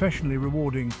both professionally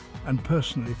rewarding and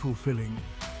personally fulfilling.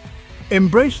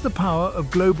 Embrace the power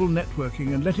of global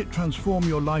networking and let it transform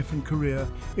your life and career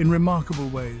in remarkable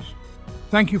ways.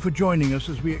 Thank you for joining us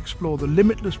as we explore the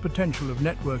limitless potential of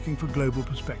networking for global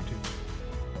perspectives.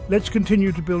 Let's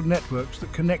continue to build networks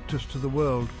that connect us to the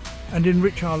world and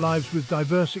enrich our lives with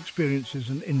diverse experiences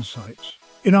and insights.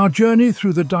 In our journey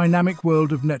through the dynamic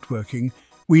world of networking,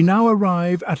 we now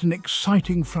arrive at an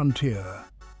exciting frontier: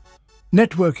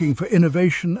 networking for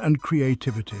innovation and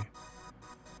creativity.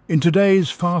 In today's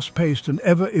fast-paced and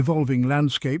ever-evolving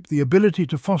landscape, the ability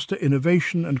to foster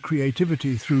innovation and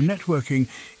creativity through networking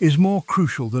is more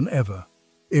crucial than ever.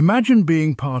 Imagine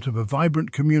being part of a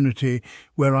vibrant community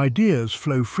where ideas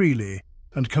flow freely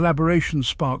and collaboration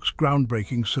sparks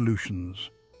groundbreaking solutions.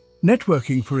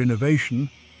 Networking for innovation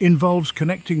involves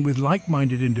connecting with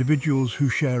like-minded individuals who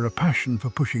share a passion for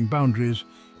pushing boundaries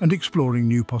and exploring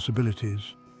new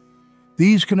possibilities.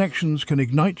 These connections can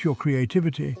ignite your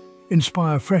creativity,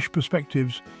 inspire fresh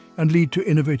perspectives, and lead to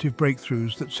innovative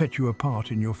breakthroughs that set you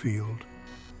apart in your field.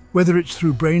 Whether it's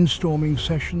through brainstorming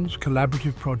sessions,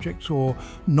 collaborative projects, or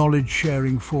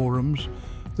knowledge-sharing forums,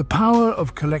 the power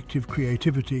of collective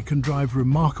creativity can drive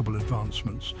remarkable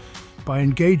advancements. By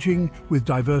engaging with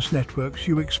diverse networks,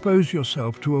 you expose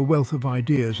yourself to a wealth of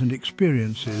ideas and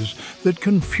experiences that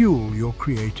can fuel your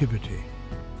creativity.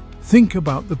 Think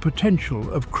about the potential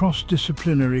of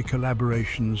cross-disciplinary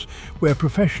collaborations where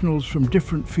professionals from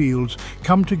different fields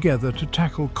come together to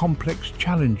tackle complex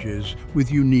challenges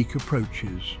with unique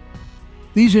approaches.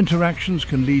 These interactions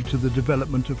can lead to the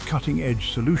development of cutting-edge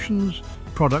solutions,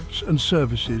 products and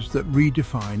services that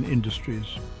redefine industries.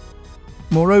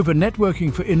 Moreover,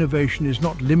 networking for innovation is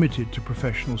not limited to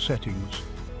professional settings.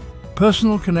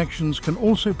 Personal connections can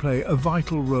also play a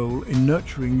vital role in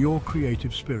nurturing your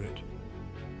creative spirit.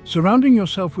 Surrounding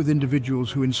yourself with individuals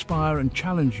who inspire and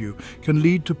challenge you can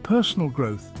lead to personal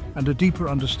growth and a deeper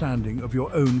understanding of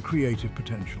your own creative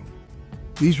potential.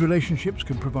 These relationships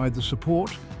can provide the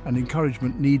support and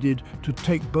encouragement needed to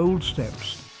take bold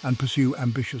steps and pursue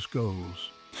ambitious goals.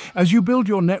 As you build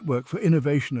your network for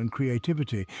innovation and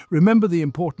creativity, remember the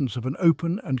importance of an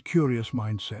open and curious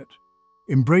mindset.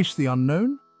 Embrace the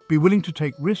unknown, be willing to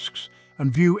take risks,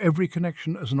 and view every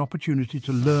connection as an opportunity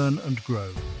to learn and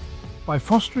grow. By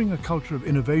fostering a culture of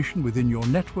innovation within your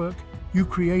network, you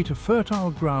create a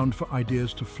fertile ground for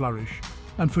ideas to flourish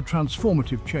and for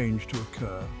transformative change to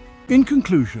occur. In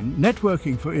conclusion,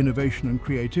 networking for innovation and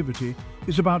creativity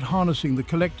is about harnessing the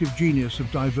collective genius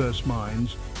of diverse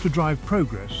minds to drive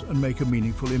progress and make a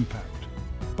meaningful impact.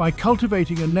 By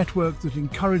cultivating a network that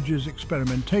encourages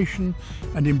experimentation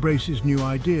and embraces new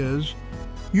ideas,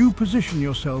 you position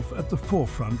yourself at the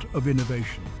forefront of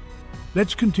innovation.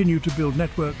 Let's continue to build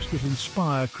networks that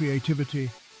inspire creativity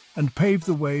and pave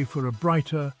the way for a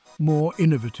brighter, more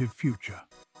innovative future.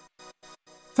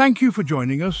 Thank you for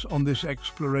joining us on this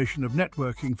exploration of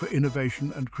networking for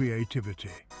innovation and creativity.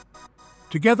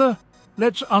 Together,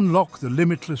 let's unlock the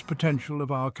limitless potential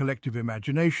of our collective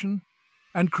imagination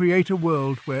and create a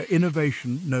world where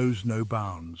innovation knows no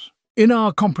bounds. In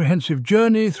our comprehensive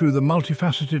journey through the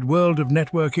multifaceted world of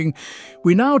networking,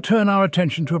 we now turn our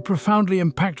attention to a profoundly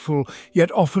impactful yet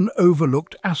often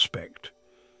overlooked aspect: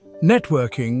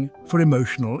 networking for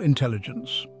emotional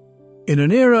intelligence. In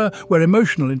an era where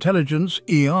emotional intelligence,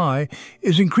 EI,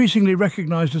 is increasingly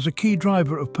recognized as a key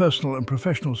driver of personal and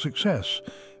professional success,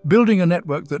 building a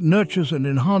network that nurtures and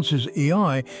enhances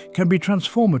EI can be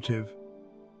transformative.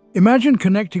 Imagine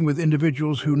connecting with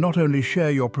individuals who not only share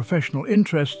your professional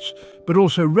interests, but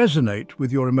also resonate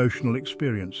with your emotional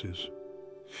experiences.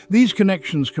 These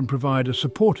connections can provide a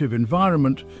supportive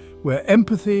environment where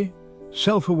empathy,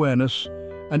 self-awareness,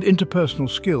 and interpersonal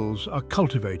skills are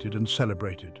cultivated and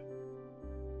celebrated.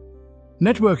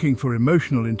 Networking for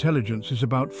emotional intelligence is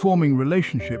about forming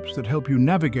relationships that help you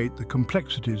navigate the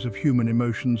complexities of human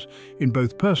emotions in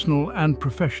both personal and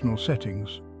professional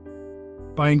settings.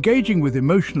 By engaging with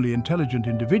emotionally intelligent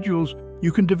individuals,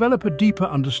 you can develop a deeper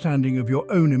understanding of your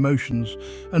own emotions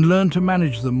and learn to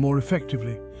manage them more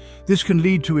effectively. This can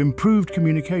lead to improved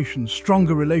communication,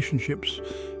 stronger relationships,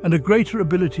 and a greater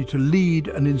ability to lead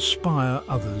and inspire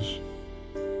others.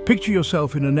 Picture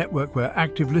yourself in a network where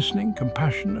active listening,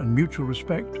 compassion, and mutual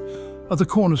respect are the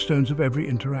cornerstones of every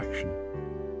interaction.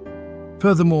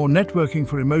 Furthermore, networking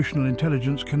for emotional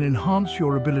intelligence can enhance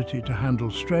your ability to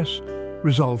handle stress,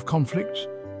 resolve conflicts,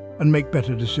 and make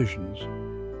better decisions.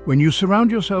 When you surround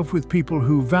yourself with people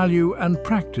who value and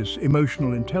practice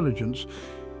emotional intelligence,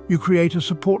 you create a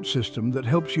support system that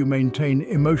helps you maintain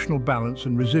emotional balance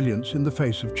and resilience in the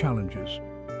face of challenges.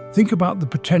 Think about the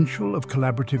potential of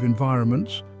collaborative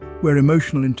environments where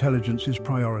emotional intelligence is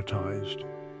prioritized.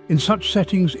 In such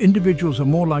settings, individuals are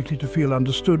more likely to feel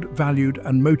understood, valued,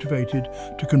 and motivated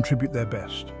to contribute their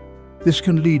best. This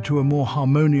can lead to a more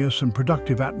harmonious and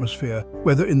productive atmosphere,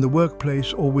 whether in the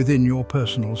workplace or within your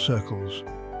personal circles.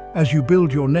 As you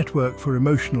build your network for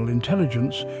emotional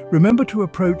intelligence, remember to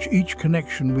approach each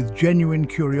connection with genuine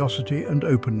curiosity and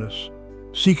openness.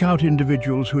 Seek out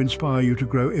individuals who inspire you to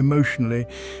grow emotionally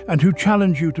and who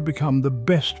challenge you to become the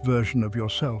best version of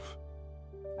yourself.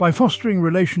 By fostering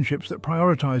relationships that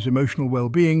prioritize emotional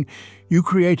well-being, you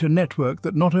create a network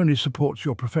that not only supports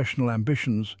your professional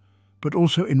ambitions, but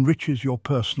also enriches your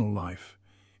personal life.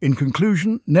 In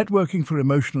conclusion, networking for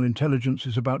emotional intelligence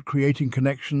is about creating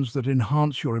connections that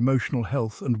enhance your emotional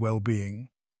health and well-being.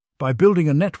 By building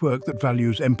a network that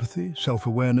values empathy,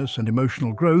 self-awareness, and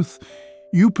emotional growth,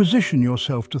 you position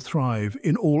yourself to thrive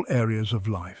in all areas of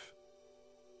life.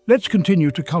 Let's continue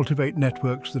to cultivate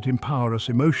networks that empower us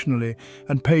emotionally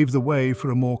and pave the way for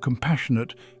a more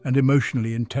compassionate and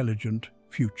emotionally intelligent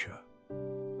future.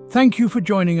 Thank you for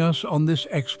joining us on this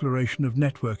exploration of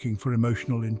networking for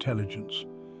emotional intelligence.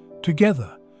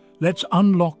 Together, let's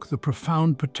unlock the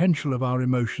profound potential of our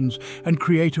emotions and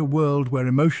create a world where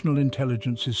emotional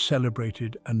intelligence is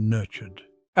celebrated and nurtured.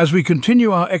 As we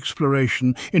continue our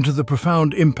exploration into the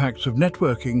profound impacts of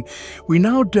networking, we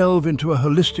now delve into a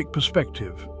holistic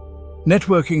perspective.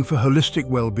 Networking for holistic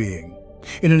well-being.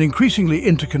 In an increasingly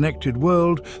interconnected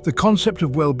world, the concept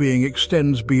of well-being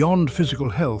extends beyond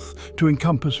physical health to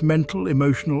encompass mental,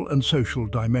 emotional, and social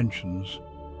dimensions.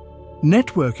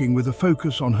 Networking with a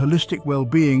focus on holistic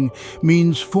well-being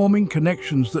means forming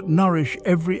connections that nourish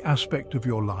every aspect of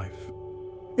your life.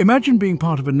 Imagine being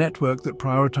part of a network that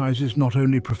prioritizes not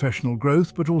only professional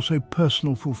growth, but also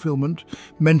personal fulfillment,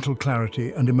 mental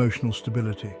clarity, and emotional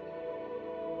stability.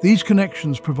 These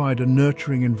connections provide a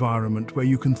nurturing environment where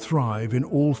you can thrive in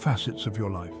all facets of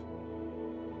your life.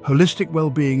 Holistic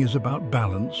well-being is about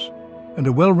balance, and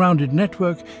a well-rounded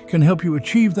network can help you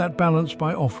achieve that balance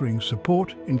by offering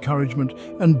support, encouragement,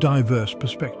 and diverse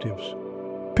perspectives.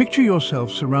 Picture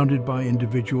yourself surrounded by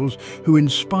individuals who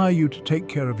inspire you to take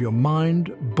care of your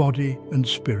mind, body, and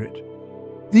spirit.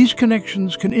 These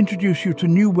connections can introduce you to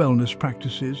new wellness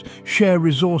practices, share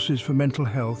resources for mental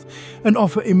health, and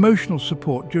offer emotional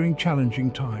support during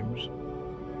challenging times.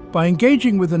 By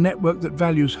engaging with a network that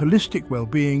values holistic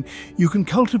well-being, you can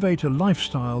cultivate a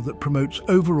lifestyle that promotes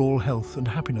overall health and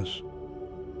happiness.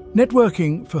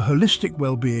 Networking for holistic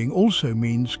well-being also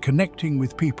means connecting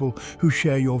with people who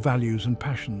share your values and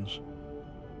passions.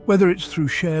 Whether it's through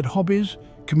shared hobbies,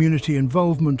 community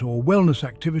involvement, or wellness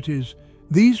activities,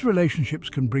 these relationships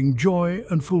can bring joy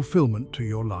and fulfillment to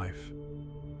your life.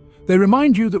 They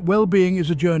remind you that well-being is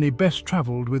a journey best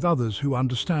traveled with others who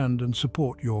understand and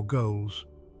support your goals.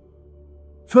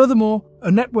 Furthermore,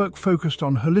 a network focused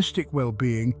on holistic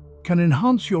well-being can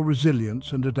enhance your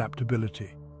resilience and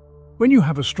adaptability. When you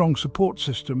have a strong support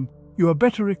system, you are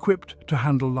better equipped to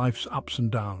handle life's ups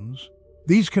and downs.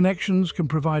 These connections can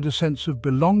provide a sense of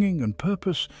belonging and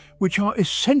purpose, which are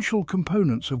essential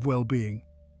components of well-being.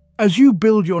 As you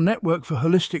build your network for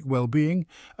holistic well-being,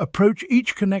 approach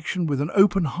each connection with an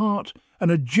open heart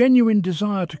and a genuine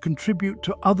desire to contribute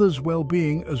to others'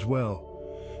 well-being as well.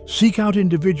 Seek out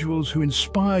individuals who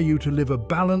inspire you to live a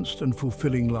balanced and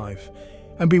fulfilling life,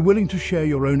 and be willing to share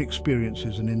your own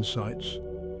experiences and insights.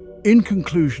 In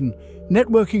conclusion,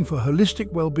 networking for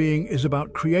holistic well-being is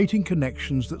about creating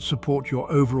connections that support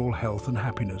your overall health and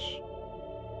happiness.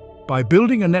 By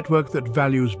building a network that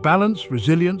values balance,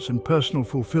 resilience, and personal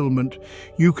fulfillment,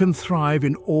 you can thrive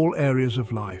in all areas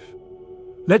of life.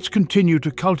 Let's continue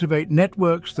to cultivate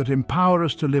networks that empower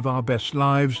us to live our best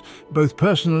lives, both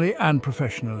personally and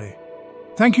professionally.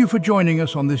 Thank you for joining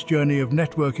us on this journey of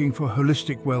networking for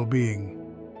holistic well-being.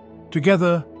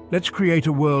 Together, let's create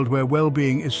a world where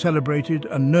well-being is celebrated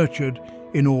and nurtured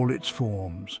in all its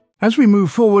forms. As we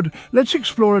move forward, let's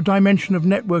explore a dimension of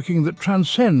networking that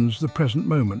transcends the present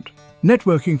moment: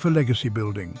 networking for legacy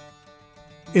building.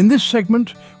 In this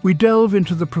segment, we delve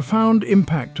into the profound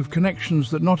impact of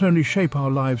connections that not only shape our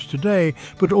lives today,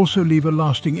 but also leave a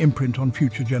lasting imprint on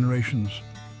future generations.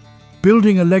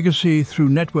 Building a legacy through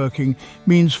networking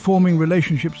means forming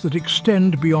relationships that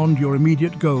extend beyond your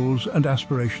immediate goals and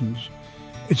aspirations.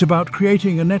 It's about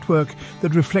creating a network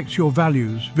that reflects your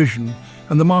values, vision,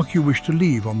 and the mark you wish to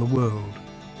leave on the world.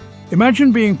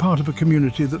 Imagine being part of a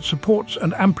community that supports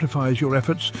and amplifies your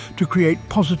efforts to create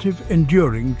positive,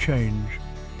 enduring change.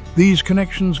 These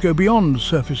connections go beyond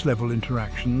surface-level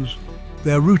interactions.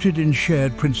 They're rooted in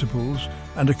shared principles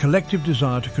and a collective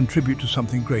desire to contribute to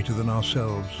something greater than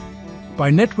ourselves.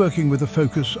 By networking with a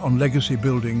focus on legacy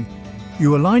building,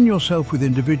 you align yourself with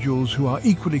individuals who are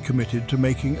equally committed to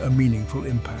making a meaningful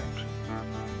impact.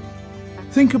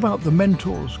 Think about the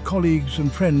mentors, colleagues,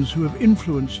 and friends who have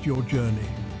influenced your journey.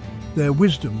 Their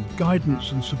wisdom,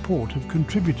 guidance, and support have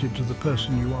contributed to the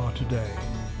person you are today.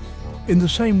 In the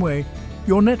same way,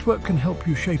 your network can help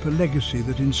you shape a legacy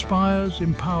that inspires,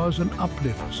 empowers, and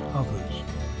uplifts others.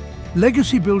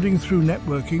 Legacy building through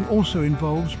networking also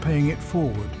involves paying it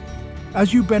forward.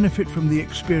 As you benefit from the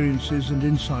experiences and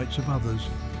insights of others,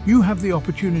 you have the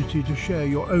opportunity to share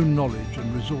your own knowledge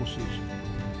and resources.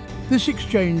 This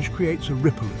exchange creates a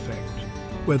ripple effect,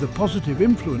 where the positive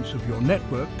influence of your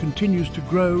network continues to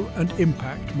grow and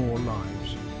impact more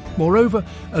lives. Moreover,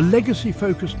 a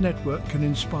legacy-focused network can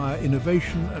inspire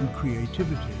innovation and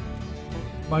creativity.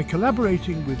 By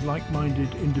collaborating with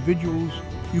like-minded individuals,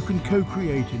 you can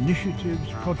co-create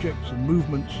initiatives, projects, and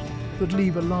movements that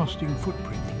leave a lasting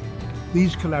footprint.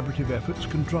 These collaborative efforts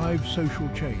can drive social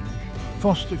change,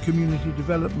 foster community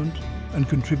development, and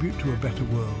contribute to a better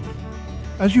world.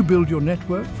 As you build your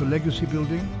network for legacy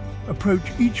building, approach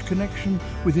each connection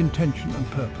with intention and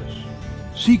purpose.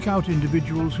 Seek out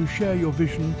individuals who share your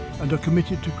vision and are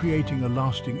committed to creating a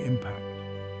lasting impact.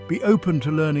 Be open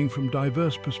to learning from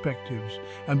diverse perspectives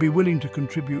and be willing to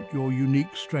contribute your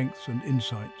unique strengths and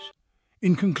insights.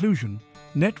 In conclusion,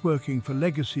 networking for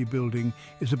legacy building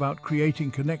is about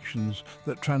creating connections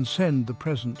that transcend the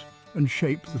present and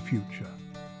shape the future.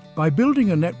 By building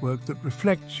a network that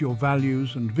reflects your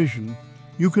values and vision,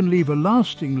 you can leave a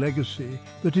lasting legacy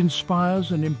that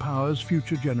inspires and empowers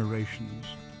future generations.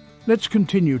 Let's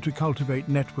continue to cultivate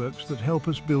networks that help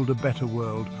us build a better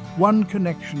world, one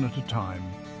connection at a time.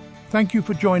 Thank you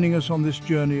for joining us on this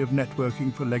journey of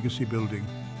networking for legacy building.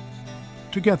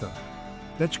 Together,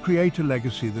 let's create a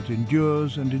legacy that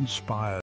endures and inspires.